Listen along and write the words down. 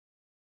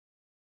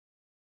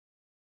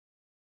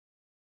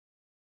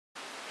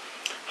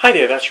Hi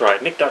there, that's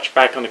right, Nick Dutch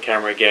back on the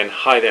camera again.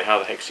 Hi there, how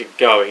the heck's it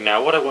going?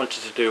 Now what I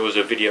wanted to do was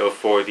a video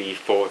for the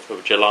 4th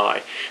of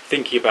July,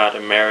 thinking about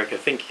America,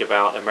 thinking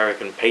about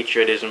American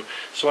patriotism,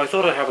 so I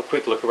thought I'd have a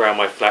quick look around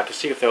my flat to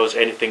see if there was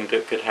anything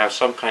that could have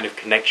some kind of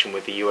connection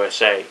with the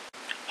USA.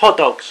 Hot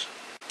dogs,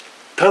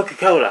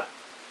 Coca-Cola,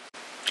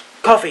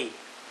 coffee.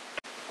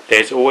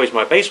 There's always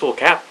my baseball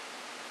cap.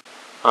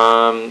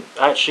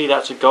 Actually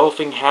that's a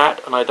golfing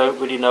hat and I don't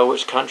really know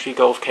which country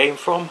golf came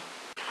from.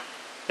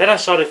 Then I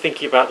started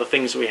thinking about the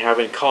things that we have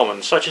in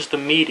common, such as the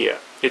media.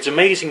 It's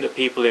amazing that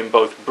people in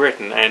both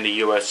Britain and the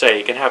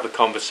USA can have a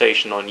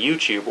conversation on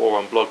YouTube or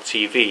on Blog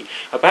TV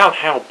about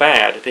how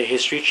bad the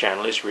History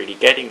Channel is really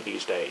getting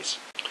these days.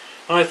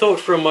 And I thought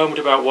for a moment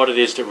about what it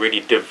is that really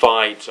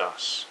divides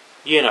us,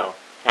 you know,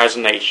 as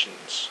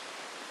nations.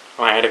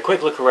 I had a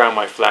quick look around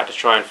my flat to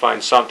try and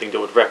find something that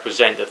would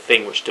represent the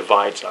thing which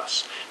divides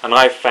us, and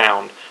I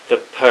found the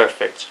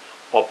perfect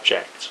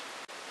object.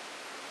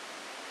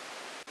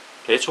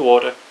 It's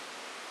water.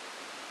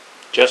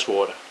 Just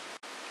water.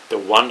 The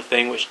one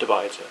thing which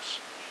divides us.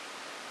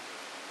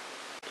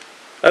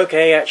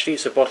 Okay, actually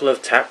it's a bottle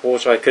of tap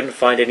water. I couldn't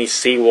find any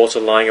seawater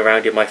lying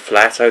around in my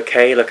flat.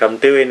 Okay, look, I'm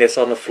doing this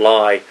on the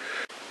fly.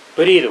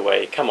 But either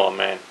way, come on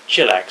man,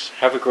 chillax.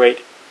 Have a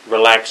great,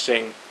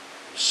 relaxing,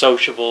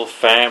 sociable,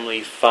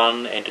 family,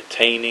 fun,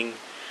 entertaining,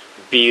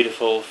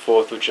 beautiful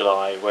 4th of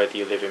July. Whether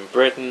you live in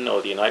Britain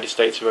or the United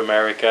States of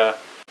America,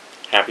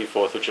 happy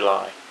 4th of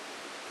July.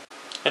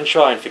 And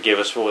try and forgive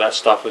us for all that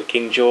stuff with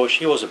King George.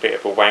 He was a bit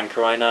of a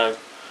wanker, I know.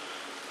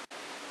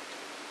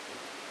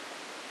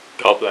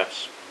 God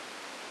bless.